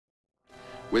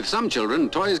With some children,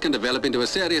 toys can develop into a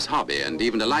serious hobby and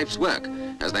even a life's work,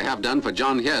 as they have done for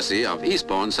John Hearsey of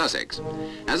Eastbourne, Sussex.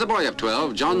 As a boy of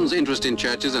 12, John's interest in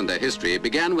churches and their history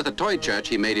began with a toy church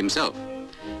he made himself.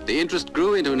 The interest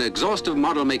grew into an exhaustive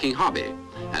model-making hobby,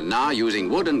 and now, using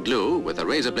wood and glue, with a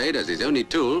razor blade as his only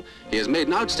tool, he has made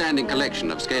an outstanding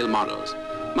collection of scale models,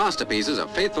 masterpieces of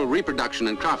faithful reproduction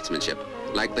and craftsmanship,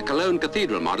 like the Cologne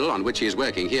Cathedral model on which he is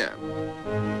working here.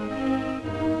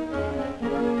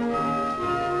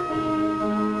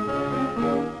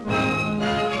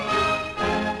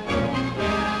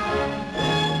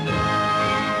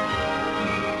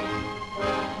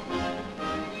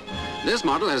 This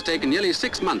model has taken nearly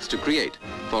 6 months to create,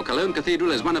 for Cologne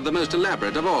Cathedral is one of the most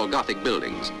elaborate of all Gothic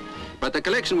buildings. But the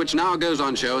collection which now goes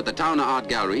on show at the Town Art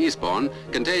Gallery, Eastbourne,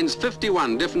 contains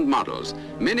 51 different models,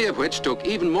 many of which took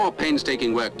even more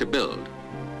painstaking work to build.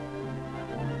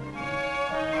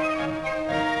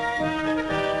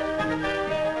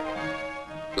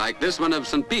 Like this one of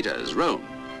St. Peter's, Rome.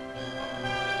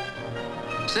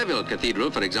 Seville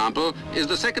Cathedral, for example, is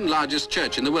the second largest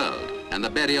church in the world and the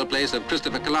burial place of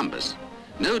Christopher Columbus.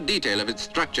 No detail of its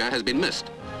structure has been missed,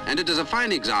 and it is a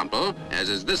fine example, as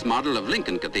is this model of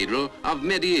Lincoln Cathedral, of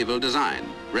medieval design,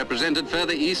 represented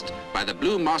further east by the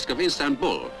Blue Mosque of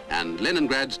Istanbul and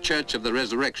Leningrad's Church of the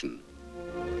Resurrection.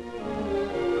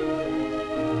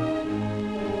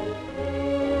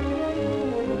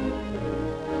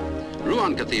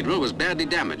 Rouen Cathedral was badly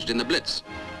damaged in the Blitz,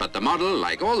 but the model,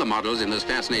 like all the models in this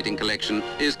fascinating collection,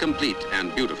 is complete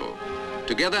and beautiful.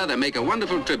 Together they make a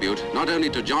wonderful tribute not only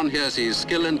to John Hearsey's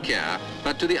skill and care,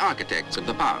 but to the architects of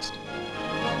the past.